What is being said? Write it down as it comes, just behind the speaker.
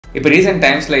இப்போ ரீசெண்ட்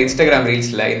டைம்ஸில் இன்ஸ்டாகிராம்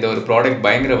ரீல்ஸில் இந்த ஒரு ப்ராடக்ட்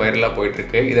பயங்கர வைரலாக போயிட்டு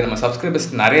இருக்கு. இதை நம்ம சப்ஸ்கிரைபர்ஸ்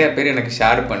நிறைய பேர் எனக்கு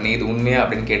ஷேர் பண்ணி இது உண்மையா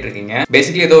அப்படின்னு கேட்டிருக்கீங்க.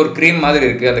 பேசிக்கலி ஏதோ ஒரு க்ரீம் மாதிரி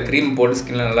இருக்கு. அந்த க்ரீம் போட்டு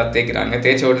ஸ்கின்ல நல்லா தேய்க்கிறாங்க.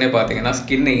 தேய்ச்ச உடனே பார்த்தீங்கன்னா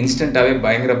ஸ்கின் இன்ஸ்டன்ட்டாவே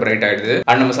பயங்கர பிரைட் ஆயிடுது.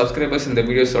 அண்ட் நம்ம சப்ஸ்கிரைபர்ஸ் இந்த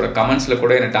வீடியோஸோட கமெண்ட்ஸ்ல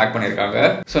கூட என்ன டேக் பண்ணியிருக்காங்க.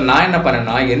 ஸோ நான் என்ன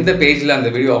பண்ணேன்னா எந்த பேஜ்ல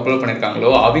அந்த வீடியோ அப்லோட்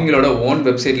பண்ணியிருக்காங்களோ அவங்களோட ஓன்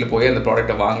வெப்சைட்ல போய் அந்த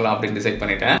ப்ராடக்ட்டை வாங்கலாம் அப்படின்னு டிசைட்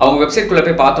பண்ணிட்டேன். அவங்க வெப்சைட்குள்ள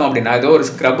போய் பார்த்தோம் அப்படின்னா ஏதோ ஒரு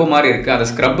ஸ்க்ரப் மாதிரி இருக்கு. அந்த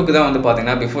ஸ்க்ரப்புக்கு தான் வந்து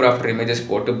பார்த்தீங்கன்னா பிஃபோர் ஆஃப்டர் இமேஜஸ்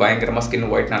போட்டு பயங்கரமா ஸ்கின்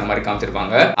ஒயிட் ஆன மாதிரி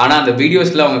காமிச்சிருப்பாங்க. ஆனா அந்த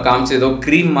வீடியோஸ்ல அவங்க காமிச்சது ஏதோ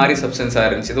கிரீம் மாதிரி சப்ஸ்டன்ஸா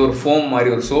இருந்துச்சு. ஏதோ ஒரு ஃபோம் மாதிரி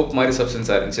ஒரு சோப் மாதிரி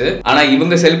சப்ஸ்டன்ஸா இருந்துச்சு. ஆனா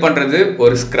இவங்க செல் பண்றது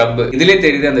ஒரு ஸ்க்ரப். இதுலயே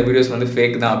தெரியுது அந்த வீடியோஸ் வந்து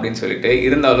ஃபேக் தான் அப்படின்னு சொல்லிட்டு.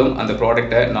 இருந்தாலும் அந்த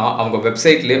ப்ராடக்ட்டை நான் அவங்க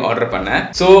வெப்சைட்லயே ஆர்டர் பண்ணேன்.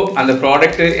 ஸோ அந்த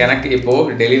ப்ராடக்ட் எனக்கு இப்போ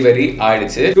டெலிவரி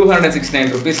ஆயிடுச்சு.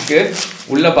 269 rupeesக்கு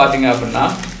உள்ள பாத்தீங்க அப்படின்னா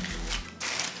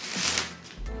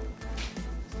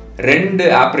 2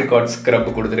 ஆப்ரிகாட் ஸ்க்ரப்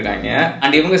கொடுத்துருக்காங்க.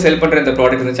 அண்ட் இவங்க செல் பண்ற இந்த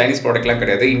ப்ராடக்ட் வந்து சைனீஸ் ப்ராடக்ட்லாம்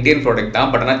கிடையாது, இந்தியன் ப்ராடக்ட் தான்.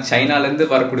 பட் ஆனால் சைனால இருந்து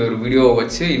வரக்கூடிய ஒரு வீடியோவை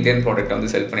வச்சு இந்தியன் ப்ராடக்ட் வந்து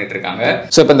செல் பண்ணிட்டு இருக்காங்க.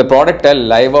 ஸோ இப்போ இந்த ப்ராடக்ட்டை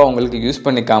லைவா உங்களுக்கு யூஸ்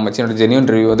பண்ணி காமிச்சு என்னோட ஜென்யூன்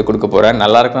ரிவ்யூ வந்து கொடுக்க போறேன்.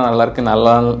 நல்லா இருக்கு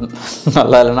நல்லா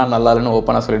இல்லைன்னா நல்லா இல்லைன்னு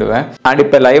ஓப்பனாக சொல்லிடுவேன். அண்ட்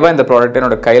இப்போ லைவா இந்த ப்ராடக்ட்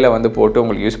என்னோட கையில வந்து போட்டு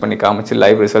உங்களுக்கு யூஸ் பண்ணி காமிச்சு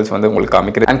லைவ் ரிசல்ட்ஸ் வந்து உங்களுக்கு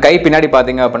காமிக்கிறேன். அண்ட் கை பின்னாடி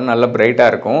பாத்தீங்க அப்படின்னா நல்லா பிரைட்டா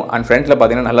இருக்கும். அண்ட் ஃப்ரண்ட்ல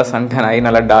பாத்தீங்கன்னா நல்லா சன்டேன் ஆகி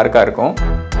நல்லா டார்க்கா இருக்கும்.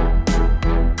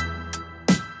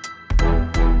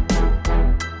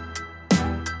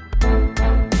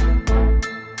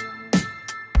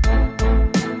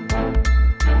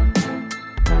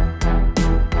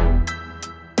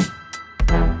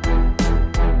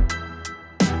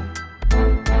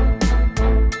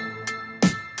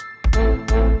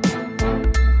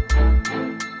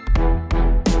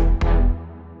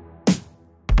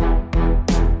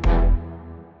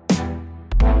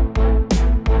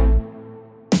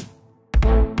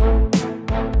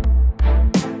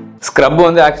 ஸ்க்ரப்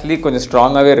வந்து ஆக்சுவலி கொஞ்சம்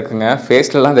ஸ்ட்ராங்காகவே இருக்குங்க.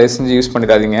 ஃபேஸ்லலாம் தயவு செஞ்சு யூஸ்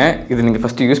பண்ணிடாதீங்க. இது நீங்கள்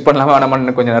ஃபஸ்ட்டு யூஸ் பண்ணலாமா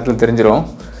வேணாமான்னு கொஞ்சம் நேரத்தில் தெரிஞ்சிடும்.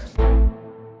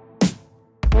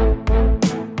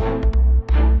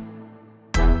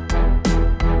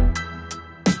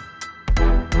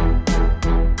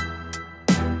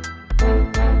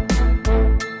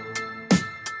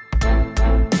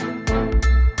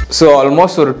 ஸோ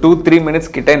ஆல்மோஸ்ட் ஒரு 2-3 minutes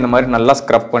கிட்ட இந்த மாதிரி நல்லா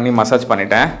ஸ்க்ரப் பண்ணி மசாஜ்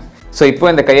பண்ணிட்டேன். ஸோ இப்போ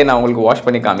இந்த கையை நான் உங்களுக்கு வாஷ்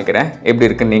பண்ணி காமிக்கிறேன் எப்படி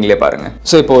இருக்குன்னு நீங்களே பாருங்கள்.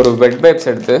 ஸோ இப்போ ஒரு வெட் வைப்ஸ்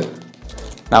எடுத்து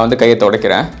நான் வந்து கையை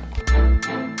துடைக்கிறேன்.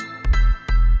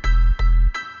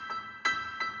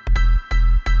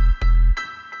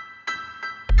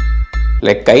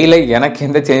 லைக் கையில் எனக்கு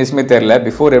எந்த சேஞ்சஸுமே தெரியல.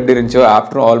 பிஃபோர் எப்படி இருந்துச்சோ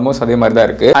ஆஃப்டர் ஆல்மோஸ்ட் அதே மாதிரி தான்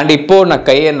இருக்குது. அண்ட் இப்போ நான்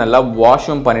கையை நல்லா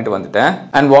வாஷும் பண்ணிட்டு வந்துட்டேன்.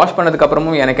 அண்ட் வாஷ் பண்ணதுக்கு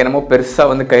அப்புறமும் எனக்கு என்னமோ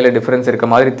பெருசாக வந்து கையில் டிஃப்ரென்ஸ் இருக்க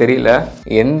மாதிரி தெரியல.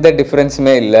 எந்த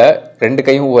டிஃப்ரென்ஸுமே இல்லை. 2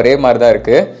 கையும் ஒரே மாதிரி தான்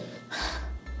இருக்குது.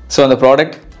 ஸோ அந்த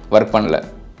ப்ராடக்ட் ஒர்க் பண்ணல.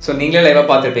 ஸோ நீங்களே லைவாக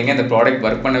பார்த்துருப்பீங்க இந்த ப்ராடக்ட்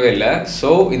ஒர்க் பண்ணவே இல்லை. ஸோ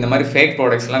இந்த மாதிரி ஃபேக்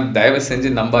ப்ராடக்ட்ஸ்லாம் தயவு செஞ்சு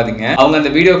நம்பாதீங்க. அவங்க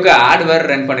அந்த வீடியோக்கு ஆட் வேறு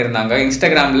ரன் பண்ணியிருந்தாங்க.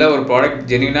 இன்ஸ்டாகிராமில் ஒரு ப்ராடக்ட்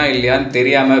ஜென்யூனா இல்லையான்னு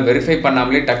தெரியாமல் வெரிஃபை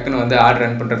பண்ணாமலே டக்குன்னு வந்து ஆட்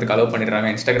ரன் பண்ணுறதுக்கு அலோவ் பண்ணிடுறாங்க.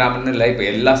 இன்ஸ்டாகிராம்னு இல்லை, இப்போ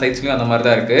எல்லா சைட்ஸ்லையும் அந்த மாதிரி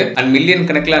தான் இருக்குது. அண்ட் மில்லியன்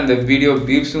கணக்கில் அந்த வீடியோ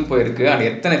வியூஸும் போயிருக்கு. அண்ட்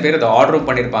எத்தனை பேர் அதை ஆர்டரும்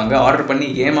பண்ணியிருப்பாங்க, ஆர்டர் பண்ணி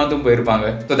ஏமாத்தும்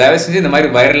போயிருப்பாங்க. ஸோ தயவு செஞ்சு இந்த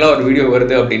மாதிரி வைரலாக ஒரு வீடியோ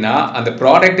வருது அப்படின்னா அந்த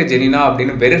ப்ராடக்ட் ஜென்யூனா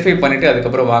அப்படின்னு வெரிஃபை பண்ணிட்டு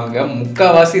அதுக்கப்புறம் வாங்குங்க.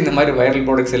 முக்கால்வாசி இந்த மாதிரி வைரல்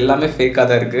ப்ராடக்ட்ஸ் எல்லாமே ஃபேக்காக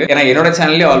தான் இருக்குது. ஏன்னா என்னோட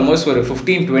சேனல்லே ஆல்மோஸ்ட் ஒரு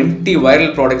 15-20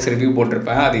 வைரல் ப்ராடக்ட்ஸ் ரிவ்யூ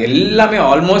போட்டிருப்பேன். அது எல்லாமே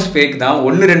ஆல்மோஸ்ட் ஃபேக் தான்.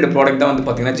 1-2 ப்ராடக்ட் தான் வந்து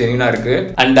பார்த்தீங்கன்னா ஜென்யூனா இருக்கு.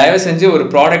 அண்ட் தயவு செஞ்சு ஒரு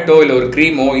ப்ராடக்ட்டோ இல்லை ஒரு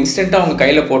க்ரீமோ இன்ஸ்டன்ட்டாக உங்க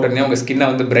கையில் போட்டோன்னே உங்க ஸ்கின்னை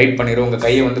வந்து பிரைட் பண்ணிடும், உங்க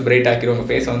கையை வந்து பிரைட் ஆக்கிடும், உங்க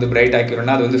ஃபேஸை வந்து பிரைட்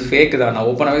ஆக்கிடும்னா அது வந்து ஃபேக் தான். நான்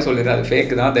ஓப்பனாகவே சொல்லிடுறேன், அது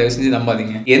ஃபேக் தான். தயவு செஞ்சு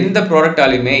நம்பாதீங்க. எந்த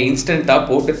ப்ராடக்டாலுமே இன்ஸ்டன்ட்டாக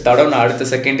போட்டு தடவை அடுத்த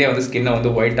செகண்டே வந்து ஸ்கின்னை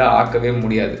வந்து ஒயிட்டாக ஆக்கவே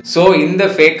முடியாது. ஸோ இந்த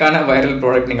ஃபேக்கான வைரல்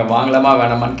ப்ராடக்ட் நீங்கள் வாங்கலாமா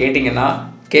வேணாமான்னு கேட்டிங்கன்னா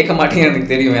கேட்க மாட்டேங்க, எனக்கு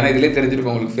தெரியும். ஏன்னா இதுலேயே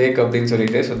தெரிஞ்சிருக்கும் உங்களுக்கு ஃபேக் அப்படின்னு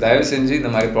சொல்லிட்டு. ஸோ தயவு செஞ்சு இந்த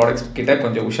மாதிரி ப்ராடக்ட்ஸ் கிட்ட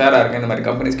கொஞ்சம் உஷாரா இருங்க. இந்த மாதிரி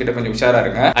கம்பெனிஸ் கிட்ட கொஞ்சம் உஷாரா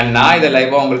இருங்க. அண்ட் நான் இதை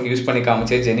லைவாக உங்களுக்கு யூஸ் பண்ணி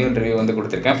காமிச்சு ஜென்யூன் ரிவ்யூ வந்து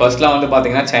கொடுத்துருக்கேன். ஃபர்ஸ்ட்லாம் வந்து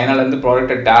பார்த்தீங்கன்னா சைனாலேருந்து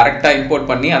ப்ராடக்ட்டை டேரெக்டாக இம்போர்ட்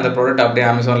பண்ணி அந்த ப்ராடக்ட் அப்படியே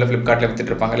அமேசானில் ஃப்ளிப்கார்ட்டில்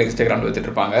வித்துட்டு இருப்பாங்க, இல்லை இன்ஸ்டாகிராமில் வித்துட்டு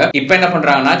இருப்பாங்க. இப்போ என்ன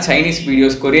பண்ணுறாங்கன்னா சைனீஸ்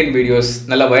வீடியோஸ், கொரியன் வீடியோஸ்,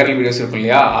 நல்ல வைரல் வீடியோஸ் இருக்கும்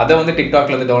இல்லையா, அதை வந்து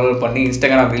டிக்டாக்ல வந்து டவுன்லோட் பண்ணி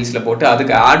இன்ஸ்டாகிராம் ரீல்ஸில் போட்டு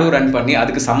அதுக்கு ஆடும் ரன் பண்ணி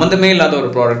அதுக்கு சம்மந்தமே இல்லாத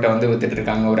ஒரு ப்ராடக்ட்டை வந்து வித்துட்டு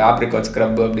இருக்காங்க, ஒரு ஆப்ரிகாட்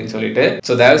ஸ்க்ரப் அப்படின்னு சொல்லிட்டு.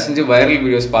 ஸோ தயவு செஞ்சு வைரல்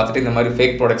வீடியோஸ் பார்த்துட்டு இந்த மாதிரி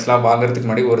ஃபேக் ப்ராடக்ட்ஸ்லாம் வாங்குறதுக்கு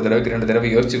முன்னாடி ஒரு தடவைக்கு 2 தடவை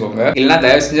யோசிச்சுக்கோங்க. இல்லைனா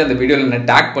தயவு செஞ்சு அந்த வீடியோவில் என்ன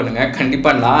டேக் பண்ணுங்க.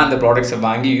 கண்டிப்பா நான் அந்த ப்ராடக்ட்ஸை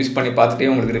வாங்கி யூஸ் பண்ணி பார்த்துட்டே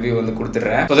உங்களுக்கு ரிவ்யூ வந்து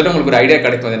கொடுத்துட்றேன். ஸோ தட் உங்களுக்கு ஒரு ஐடியா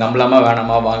கிடைக்கும், நம்பலாமா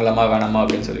வேணாமா, வாங்கலாமா வேணாமா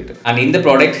அப்படின்னு சொல்லிட்டு. அண்ட் இந்த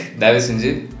ப்ராடக்ட் தயவு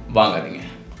செஞ்சு வாங்காதீங்க.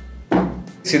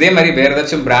 இதே மாதிரி வேறு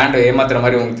ஏதாச்சும் பிராண்ட் ஏமாத்துற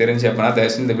மாதிரி உங்களுக்கு தெரிஞ்சு அப்படின்னா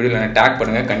இந்த வீடியோவில் என்ன டேக்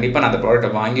பண்ணுங்கள். கண்டிப்பாக நான் அந்த ப்ராடக்ட்டை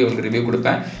வாங்கி உங்களுக்கு ரிவ்யூ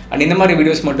கொடுப்பேன். அண்ட் இந்த மாதிரி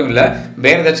வீடியோஸ் மட்டும் இல்லை,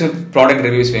 வேறு ஏதாச்சும் ப்ராடக்ட்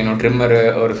ரிவ்யூஸ் வேணும், ட்ரிம்மரு,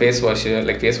 ஒரு face wash,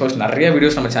 like face wash நிறைய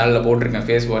வீடியோஸ் நம்ம சேனலில் போட்டிருக்கேன்.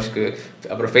 ஃபேஸ் வாஷ்க்கு,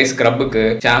 அப்புறம் ஃபேஸ் ஸ்க்ரப்புக்கு,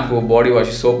 ஷாம்பு, பாடி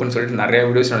வாஷ், சோப்புன்னு சொல்லிட்டு நிறைய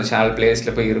வீடியோஸ் நம்ம சேனல்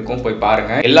பிளேஸ்ல போய் இருக்கும், போய்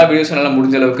பாருங்க. எல்லா வீடியோஸும் நல்லா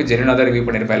முடிஞ்ச அளவுக்கு ஜென்யூனாக தான் ரிவ்யூ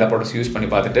பண்ணிருப்பேன், எல்லா ப்ராடக்ட்ஸ் யூஸ் பண்ணி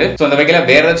பார்த்துட்டு. ஸோ அந்த வகையில்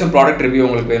வேறு ஏதாச்சும் ப்ராடக்ட் ரிவ்யூ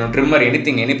உங்களுக்கு வேணும், ட்ரிம்மர்,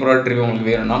 எனி ப்ராடக்ட் ரிவ்யூ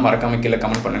உங்களுக்கு வேணும்னா மறக்காம கீழே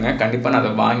கமெண்ட் பண்ணுங்க. கண்டிப்பாக நான்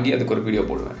அதை வாங்கி அதுக்கு ஒரு வீடியோ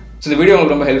போடுவேன். ஸோ இந்த வீடியோ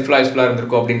உங்களுக்கு ரொம்ப ஹெல்ப்ஃபுல்லாக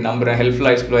இருந்திருக்கும் அப்படின்னு நம்புறேன்.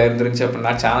 ஹெல்ப்ஃபுல்லாக இருந்துருச்சு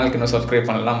அப்படின்னா சேனலுக்கு இன்னும் சப்ஸ்கிரைப்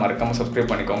பண்ணலாம், மறக்காம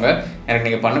சப்ஸ்கிரைப் பண்ணிக்கோங்க. எனக்கு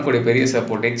நீங்கள் பண்ணக்கூடிய பெரிய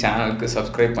சப்போர்ட்டே சேனலுக்கு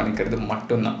சப்ஸ்கிரைப் பண்ணிக்கிறது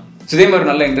மட்டும்தான். ஸோ இதே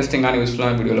மாதிரி நல்ல இன்ட்ரெஸ்டிங்கான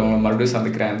யூஸ்ஃபுல்லான வீடியோவில் உங்களை மறுபடியும்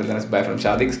சந்திக்கிறேன். By from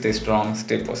Shadik. Stay strong,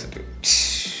 stay positive.